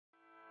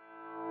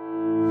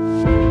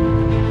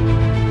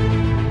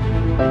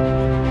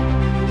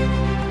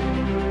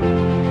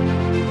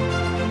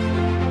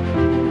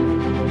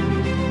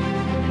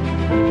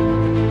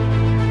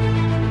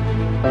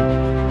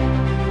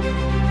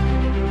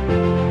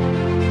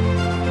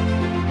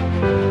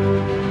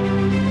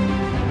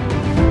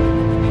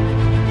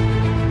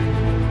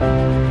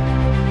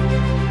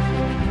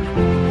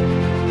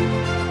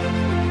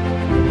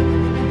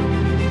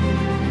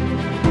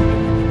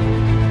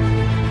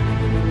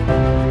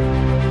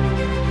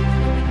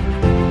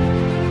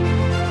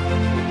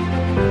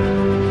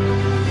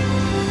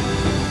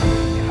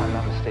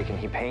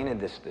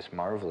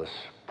marvelous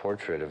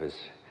portrait of his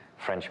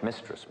French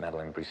mistress,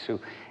 Madeleine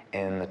Brissot,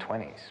 in the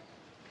 20s.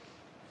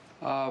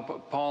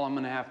 But Paul, I'm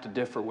going to have to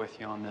differ with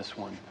you on this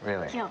one.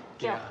 Really? Gil,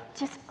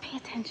 just pay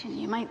attention.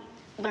 You might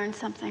learn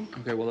something.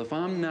 Okay, well, if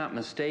I'm not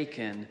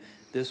mistaken,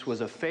 this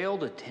was a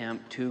failed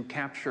attempt to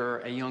capture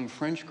a young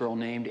French girl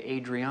named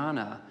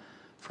Adriana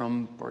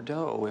from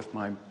Bordeaux, if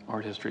my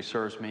art history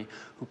serves me,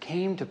 who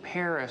came to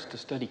Paris to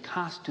study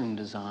costume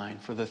design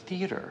for the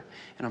theater.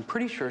 And I'm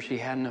pretty sure she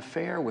had an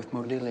affair with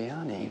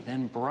Modigliani,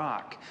 then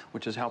Braque,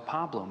 which is how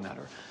Pablo met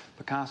her,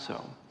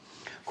 Picasso.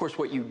 Of course,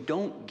 what you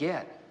don't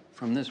get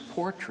from this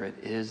portrait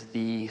is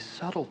the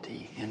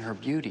subtlety in her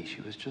beauty.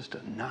 She was just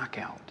a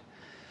knockout.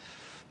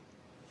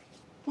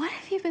 What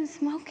have you been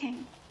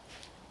smoking?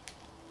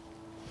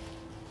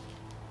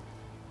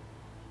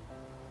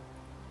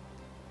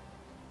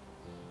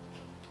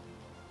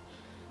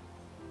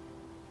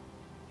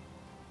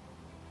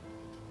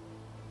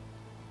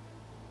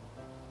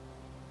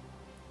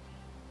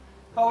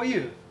 How are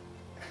you?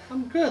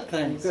 I'm good,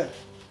 thanks. Good.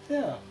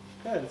 Yeah,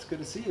 good. It's good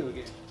to see you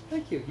again.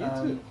 Thank you. You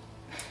too.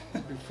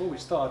 Before we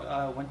start,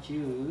 I want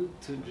you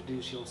to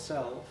introduce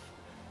yourself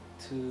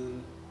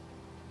to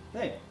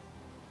them.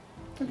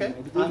 Okay, You want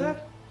me to do do that?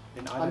 that?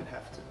 Then I don't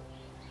have to.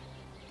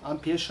 I'm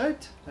Pierre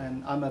Scheidt,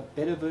 and I'm a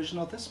better version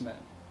of this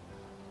man.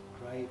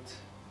 Great.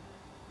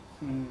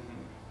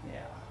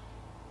 Yeah.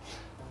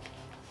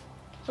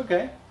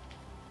 Okay.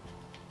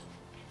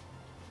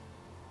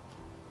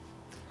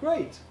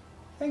 Great.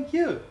 Thank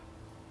you.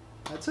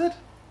 That's it.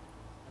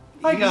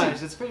 Hi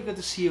guys, it's very good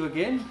to see you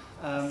again.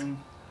 I'm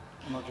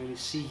not really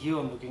see you,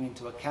 I'm looking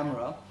into a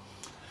camera,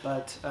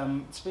 but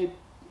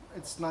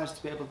it's nice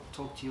to be able to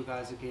talk to you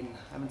guys again.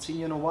 I haven't seen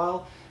you in a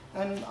while,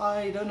 and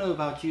I don't know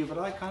about you, but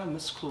I kind of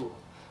miss school.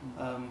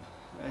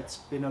 It's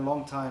been a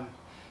long time,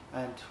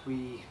 and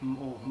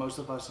most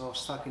of us are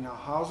stuck in our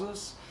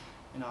houses,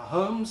 in our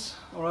homes,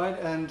 all right,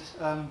 and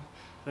I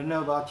don't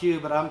know about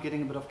you, but I'm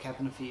getting a bit of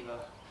cabin fever.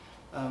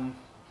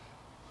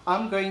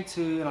 I'm going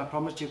to, and I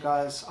promised you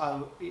guys, I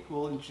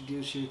will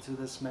introduce you to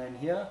this man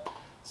here.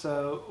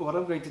 So what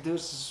I'm going to do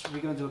is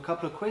we're going to do a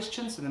couple of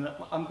questions, and then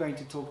I'm going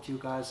to talk to you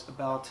guys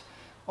about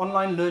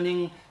online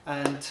learning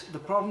and the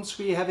problems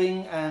we're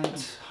having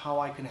and how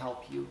I can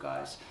help you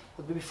guys.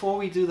 But before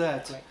we do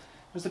that,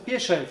 Mr. Pierre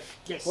Scheidt,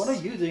 Yes. what are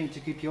you doing to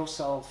keep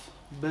yourself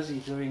busy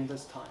during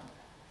this time?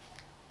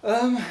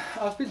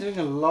 I've been doing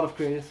a lot of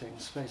creative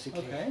things,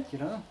 basically. Okay. You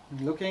know,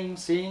 looking,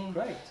 seeing,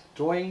 Great.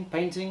 drawing,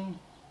 painting,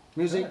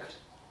 music, Good.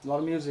 a lot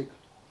of music.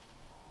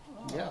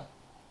 Oh. Yeah.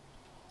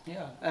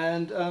 Yeah,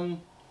 and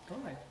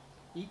Right.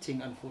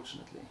 eating,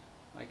 unfortunately,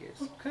 I guess.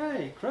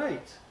 Okay,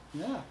 great.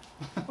 Yeah.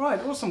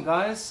 Alright, awesome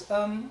guys.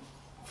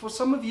 For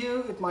some of you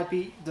it might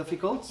be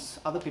difficult,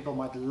 other people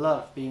might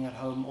love being at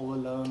home all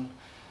alone,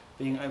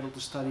 being able to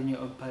study in your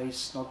own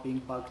pace, not being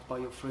bugged by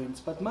your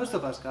friends, but most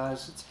of us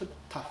guys, it's a bit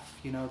tough,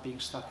 you know, being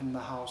stuck in the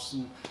house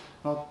and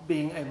not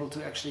being able to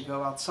actually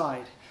go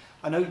outside.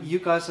 I know you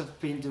guys have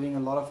been doing a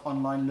lot of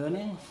online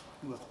learning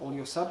with all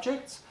your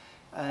subjects,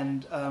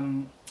 and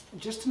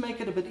just to make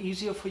it a bit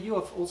easier for you,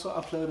 I've also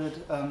uploaded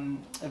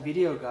a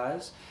video,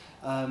 guys,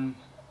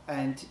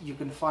 and you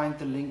can find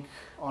the link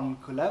on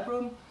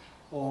Collabrum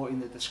or in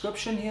the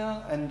description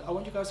here, and I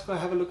want you guys to go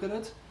have a look at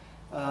it.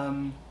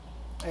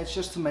 It's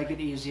just to make it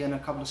easier, and a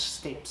couple of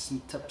steps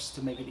and tips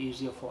to make it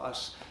easier for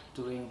us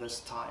during this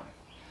time.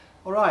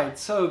 Alright,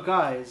 so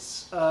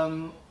guys,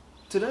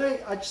 today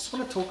I just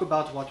want to talk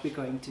about what we're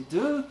going to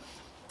do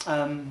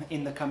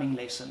in the coming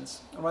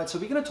lessons. Alright, so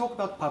we're going to talk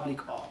about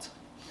public art.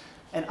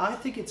 And I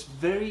think it's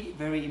very,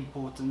 very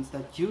important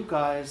that you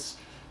guys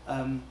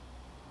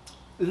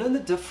learn the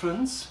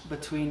difference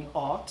between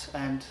art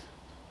and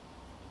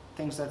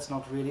things that's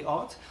not really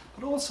art,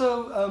 but also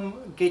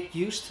get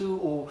used to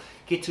or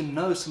get to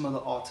know some of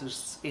the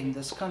artists in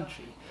this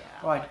country.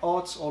 Yeah. Right,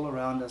 art's all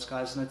around us,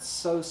 guys, and it's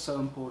so, so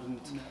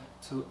important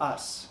to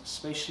us,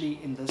 especially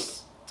in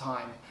this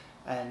time,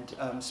 and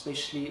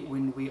especially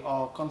when we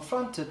are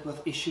confronted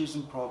with issues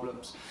and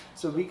problems.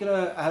 So we're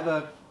gonna have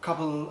a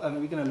couple,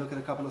 we're gonna look at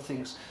a couple of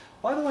things.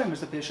 By the way,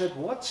 Mr. Pierre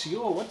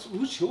Scheidt,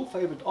 who's your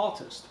favorite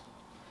artist?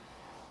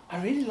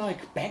 I really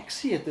like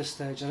Banksy at this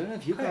stage. I don't know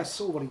if you Okay. guys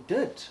saw what he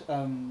did.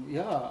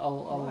 Yeah,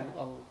 Right.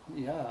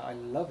 yeah, I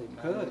love him.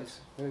 Good.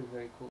 It's very,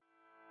 very cool.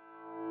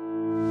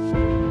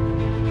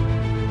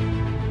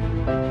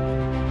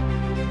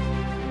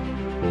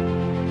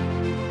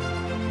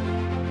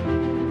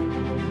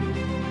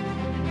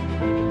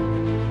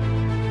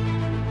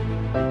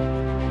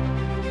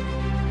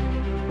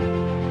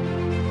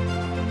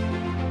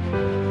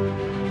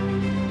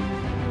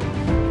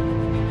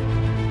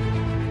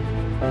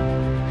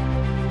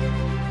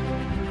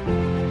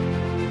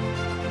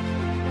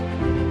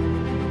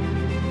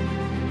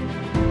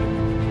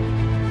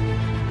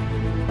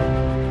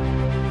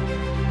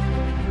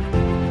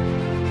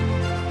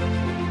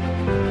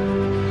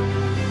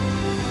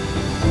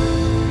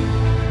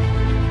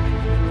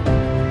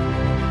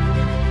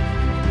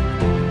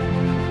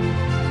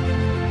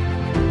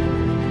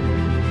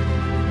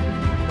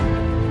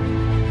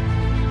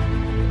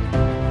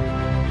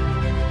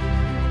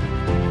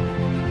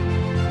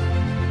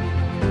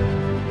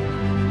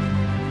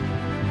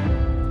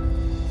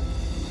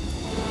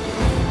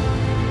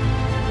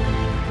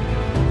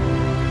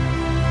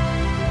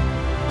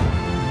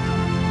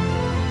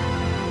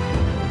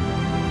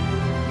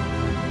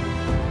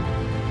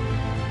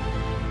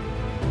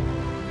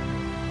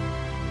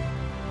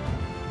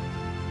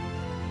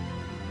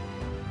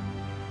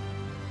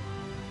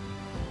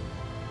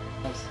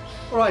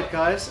 Alright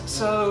guys,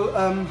 so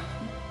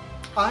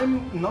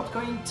I'm not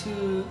going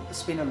to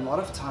spend a lot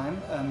of time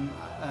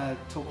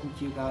talking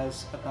to you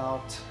guys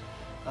about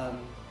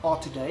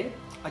art today.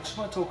 I just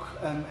want to talk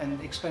and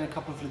explain a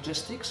couple of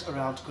logistics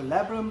around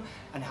Collabrum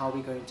and how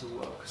we're going to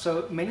work.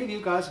 So many of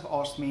you guys have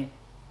asked me,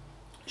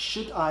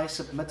 should I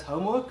submit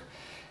homework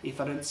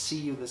if I don't see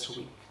you this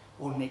week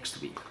or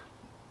next week?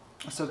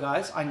 So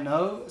guys, I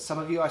know some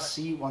of you I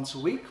see once a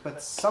week,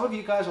 but some of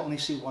you guys I only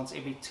see once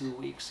every 2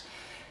 weeks.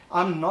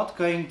 I'm not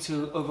going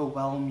to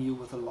overwhelm you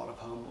with a lot of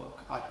homework,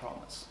 I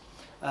promise.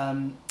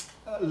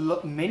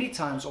 Many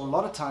times, or a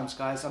lot of times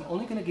guys, I'm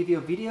only going to give you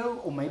a video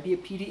or maybe a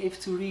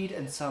PDF to read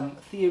and some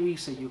theory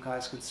so you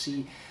guys can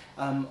see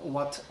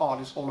what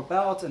art is all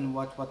about and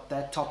what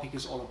that topic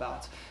is all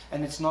about.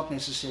 And it's not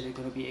necessarily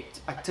going to be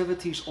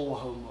activities or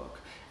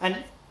homework.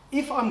 And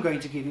if I'm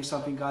going to give you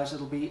something guys,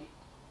 it'll be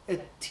a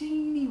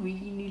teeny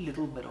weeny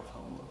little bit of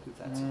homework, if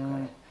that's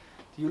okay.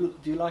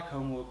 Do you like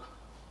homework?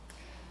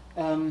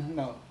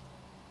 No.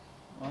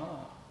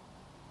 Ah.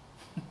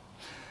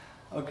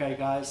 Okay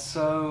guys,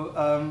 so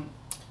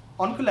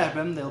on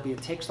Collabrum there'll be a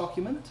text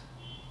document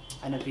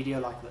and a video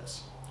like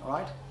this,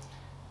 alright?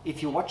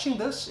 If you're watching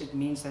this, it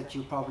means that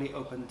you probably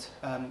opened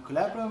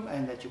Collabrum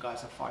and that you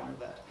guys are fine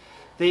with that.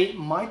 There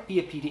might be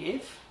a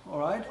PDF,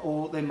 alright,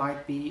 or there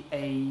might be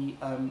a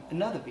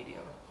another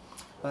video,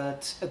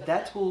 but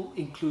that will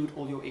include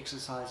all your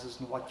exercises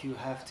and what you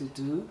have to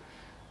do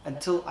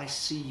until I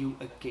see you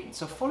again.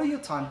 So follow your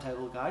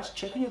timetable guys,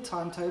 check on your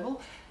timetable,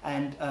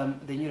 and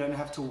then you don't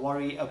have to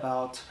worry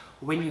about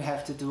when you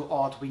have to do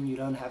art, when you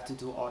don't have to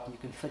do art, and you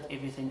can fit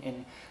everything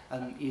in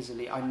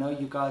easily. I know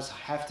you guys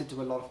have to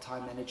do a lot of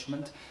time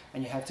management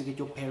and you have to get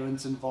your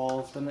parents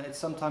involved, and it's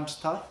sometimes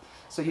tough,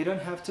 so you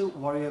don't have to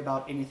worry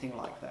about anything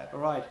like that,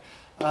 alright?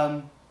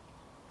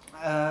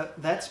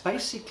 That's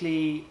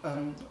basically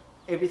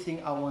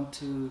everything I want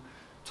to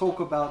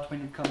talk about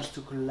when it comes to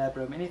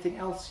Collabrum. Anything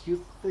else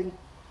you think?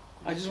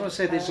 I just want to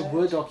say there's a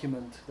Word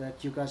document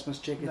that you guys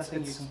must check.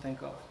 Nothing you can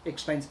think of.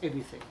 Explains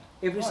everything.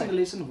 Every Right. single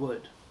lesson,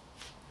 Word.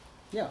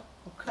 Yeah,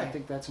 Okay. I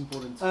think that's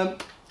important.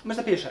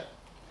 Mr. Pirscher,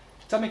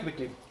 tell me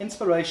quickly,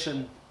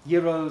 inspiration,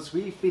 heroes,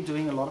 we've been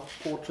doing a lot of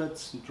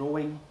portraits and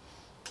drawing.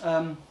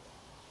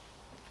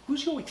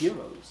 Who's your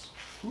heroes?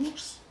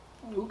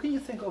 Who can you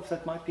think of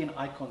that might be an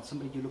icon,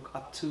 somebody you look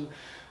up to,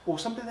 or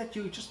somebody that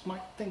you just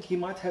might think he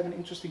might have an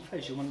interesting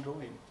face you want to draw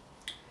him?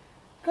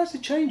 Guys,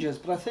 it changes,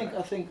 but I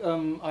think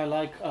I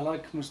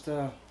like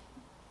Mr.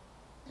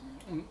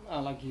 I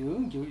like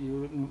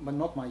you, but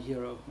not my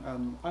hero.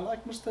 I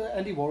like Mr.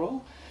 Andy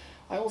Warhol.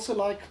 I also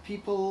like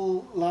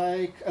people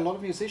like a lot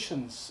of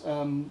musicians.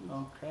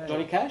 Okay.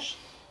 Johnny Cash.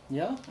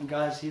 Yeah. And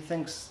guys, he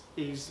thinks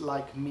he's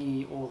like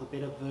me or the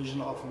better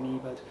version of me,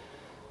 but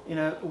in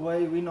a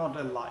way we're not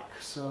alike.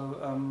 So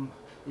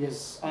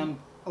Yes.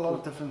 a lot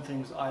of different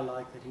things I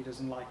like that he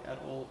doesn't like at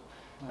all.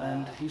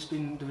 And he's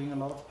been doing a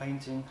lot of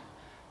painting,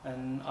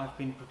 and I've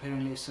been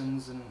preparing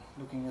lessons and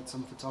looking at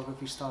some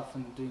photography stuff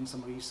and doing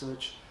some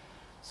research.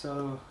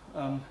 So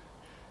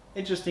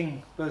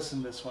interesting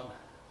person, this one.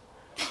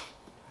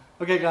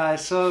 Okay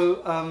guys,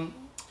 so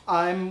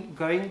I'm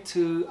going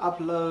to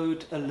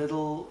upload a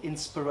little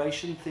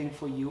inspiration thing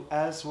for you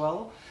as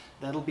well.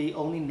 That'll be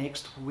only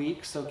next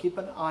week, so keep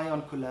an eye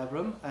on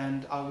Collabrum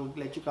and I will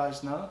let you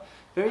guys know.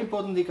 Very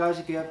importantly guys,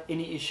 if you have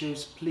any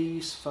issues,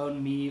 please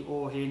phone me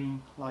or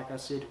him. Like I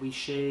said, we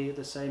share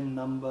the same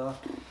number.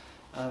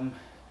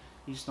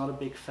 He's not a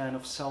big fan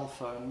of cell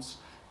phones,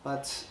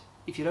 but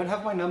if you don't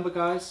have my number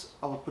guys,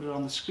 I will put it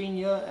on the screen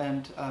here,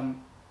 and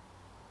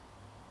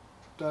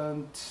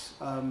don't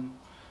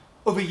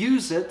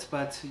overuse it,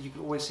 but you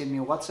can always send me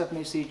a WhatsApp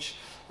message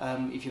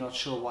if you're not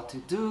sure what to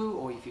do,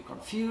 or if you're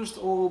confused,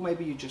 or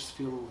maybe you just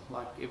feel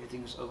like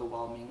everything's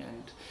overwhelming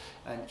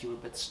and you're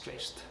a bit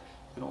stressed.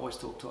 You can always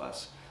talk to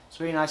us. It's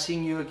very nice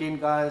seeing you again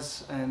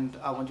guys, and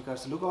I want you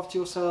guys to look after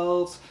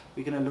yourselves.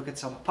 We're going to look at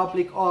some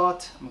public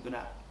art. I'm going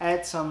to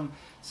add some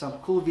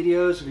cool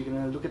videos. We're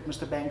going to look at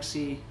Mr.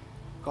 Banksy.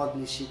 God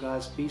bless you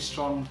guys. Be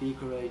strong, be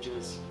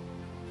courageous.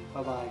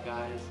 Bye bye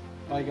guys.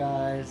 Bye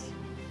guys.